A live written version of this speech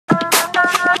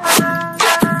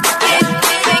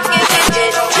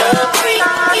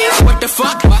What the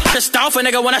fuck? Just off a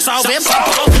nigga when I saw it. Pop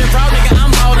off to the brown nigga,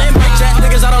 I'm ballin'. Big chat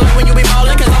niggas, I don't like when you be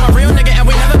ballin', cause I'm a real nigga and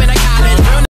we never been a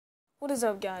college. What is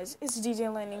up, guys? It's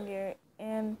DJ Lightning here,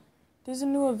 and there's a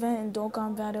new event in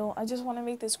Dokkan Battle. I just want to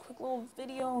make this quick little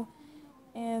video,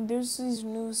 and there's these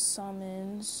new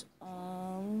summons.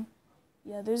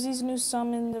 Yeah, there's these new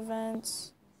summon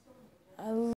events.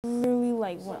 I literally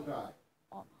went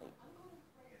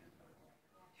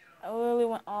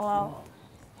all out.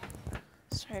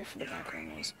 Sorry for the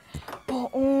background noise. But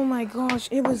oh my gosh,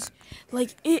 it was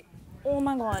oh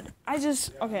my god.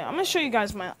 Okay, I'm gonna show you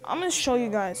guys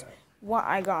what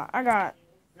I got. I got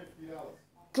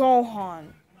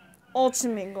Gohan.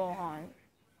 Ultimate Gohan.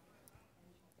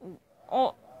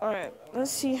 Oh, alright.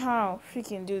 Let's see how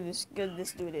freaking good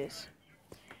this dude is.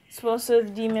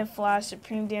 Explosive, Demon Flash,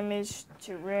 Supreme Damage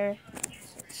to rare,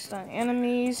 stun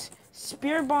enemies.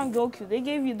 Spirit Bomb Goku. They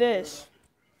gave you this.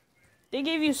 They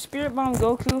gave you Spirit Bomb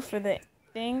Goku for the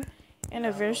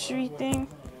anniversary thing.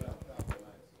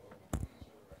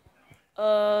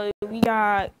 We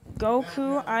got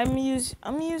Goku. I'm use.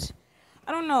 I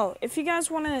don't know if you guys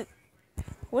wanna.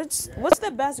 What's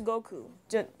the best Goku?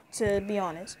 To be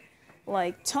honest,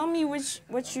 tell me what's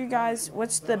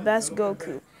the best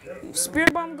Goku?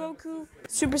 Spirit Bomb Goku,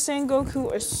 Super Saiyan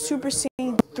Goku, or Super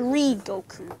Saiyan 3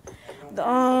 Goku?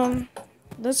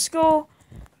 Let's go.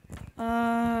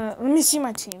 Let me see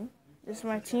my team. This is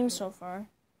my team so far.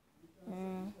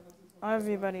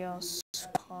 Everybody else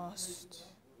cost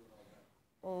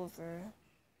over.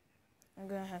 I'm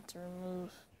gonna have to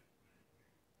remove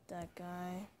that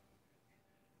guy.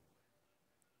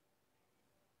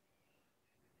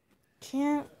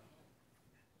 I'm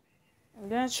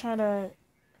gonna try to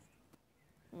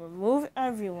remove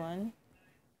everyone.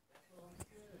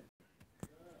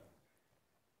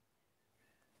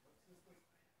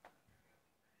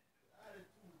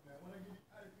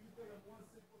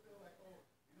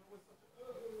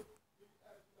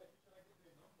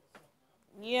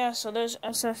 Yeah, so there's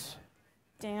SF.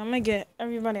 Dang, I'm gonna get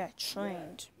everybody I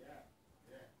trained.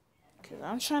 Cause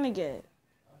I'm trying to get.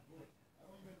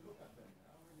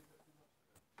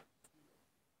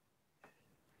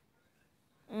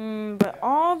 But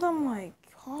all of them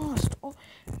cost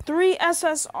 3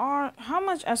 SSR. How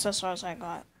much SSRs I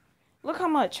got? Look how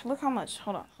much.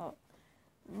 Hold on.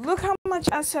 Look how much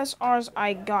SSRs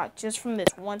I got just from this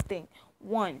one thing.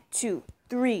 1, 2,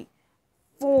 3,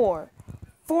 4.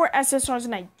 4 SSRs,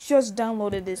 and I just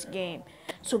downloaded this game.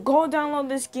 So go download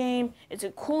this game. It's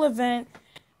a cool event.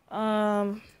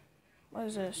 What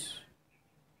is this?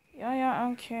 Yeah, I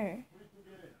don't care.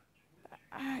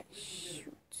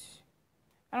 Shoot.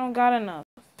 I don't got enough.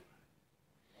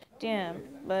 Damn,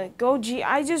 but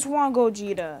I just want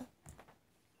Gogeta.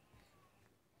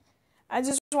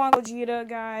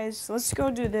 Guys. Let's go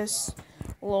do this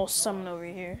little summon over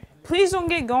here. Please don't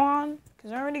get Gohan,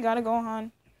 because I already got a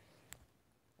Gohan.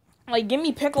 Give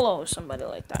me Piccolo or somebody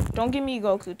like that. Don't give me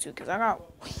Goku too, because I got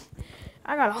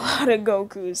a lot of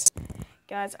Gokus.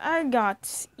 Guys, I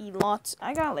got a lot.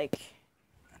 I got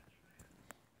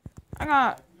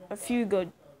a few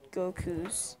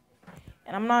Gokus.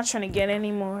 And I'm not trying to get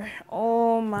any more.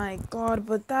 Oh my god,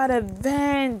 but that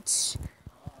event.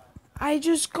 I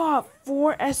just got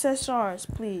 4 SSRs.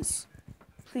 Please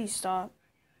stop.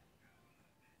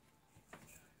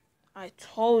 I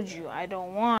told you I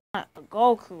don't want a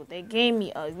Goku. They gave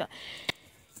me a.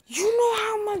 You know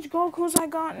how much Gokus I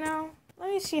got now? Let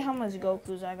me see how much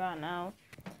Gokus I got now.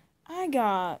 I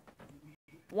got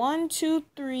 1, 2,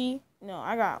 3. No,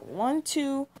 I got 1,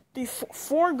 2, 3,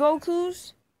 4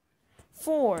 Gokus.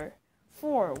 4.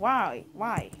 Why?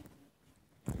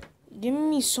 Giving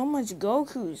me so much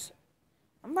Gokus.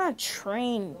 I'm about to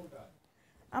train.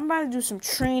 I'm about to do some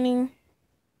training.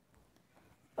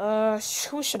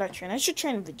 Who should I train? I should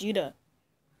train Vegeta.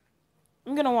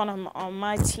 I'm gonna want him on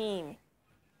my team.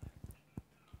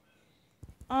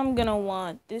 I'm gonna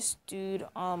want this dude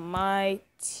on my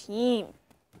team.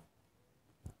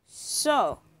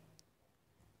 So,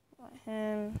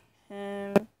 him,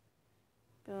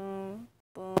 boom,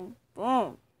 boom,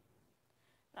 boom.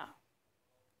 Now,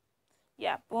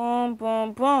 yeah, boom,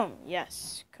 boom, boom.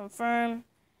 Yes, confirm.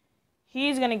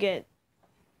 He's gonna get.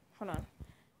 Hold on.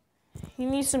 He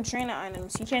needs some trainer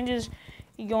items. He can't just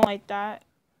be going like that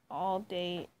all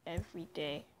day, every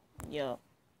day. Yo,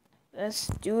 let's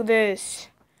do this.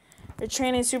 We're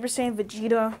training Super Saiyan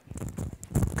Vegeta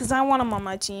because I want him on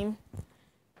my team.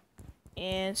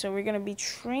 And so we're going to be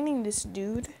training this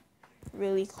dude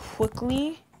really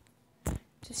quickly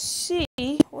to see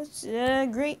what's a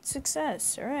great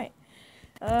success. All right.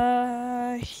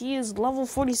 He is level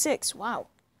 46. Wow.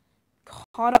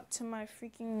 Caught up to my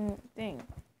freaking thing.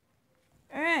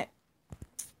 Alright.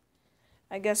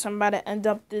 I guess I'm about to end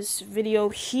up this video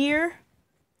here.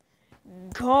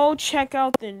 Go check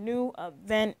out the new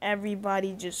event,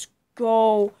 everybody. Just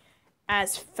go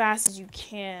as fast as you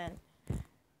can.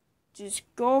 Just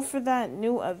go for that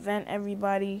new event,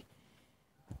 everybody.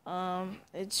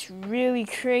 It's really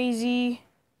crazy.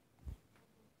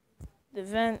 The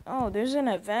event. Oh, there's an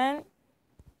event.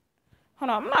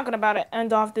 Hold on, I'm not about to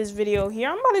end off this video here.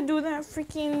 I'm about to do that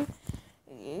freaking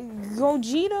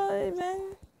Gogeta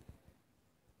event.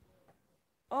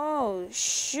 Oh,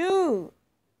 shoot.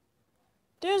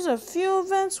 There's a few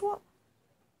events. What?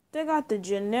 They got the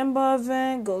Janemba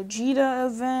event, Gogeta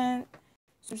event,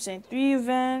 Super Saiyan 3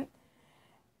 event,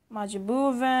 Majin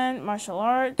Buu event, Martial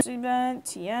Arts event,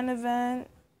 Tien event.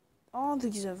 All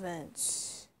these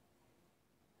events.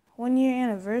 1 year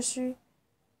anniversary.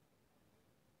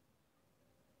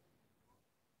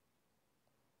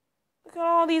 Look at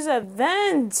all these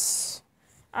events.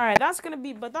 Alright, that's gonna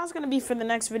be for the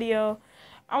next video.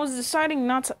 I was deciding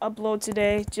not to upload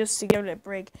today just to give it a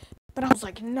break. But I was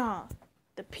like, nah.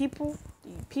 The people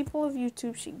of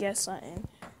YouTube should get something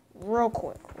real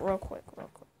quick.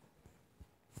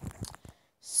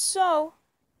 So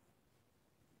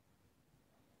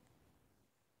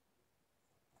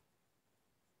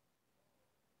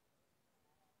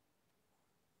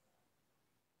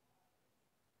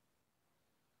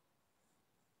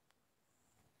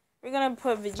we're gonna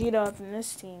put Vegeta up in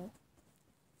this team.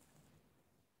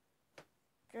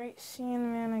 Great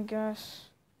seeing, man, I guess.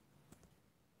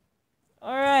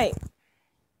 Alright.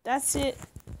 That's it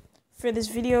for this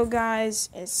video, guys.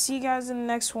 And see you guys in the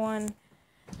next one.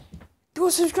 Go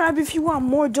subscribe if you want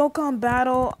more Dokkan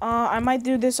Battle. I might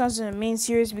do this as a main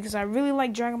series because I really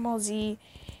like Dragon Ball Z.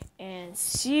 And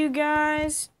see you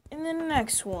guys in the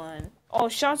next one. Oh,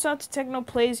 shouts out to Techno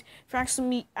Plays for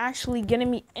actually getting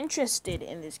me interested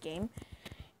in this game.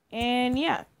 And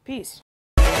yeah, peace.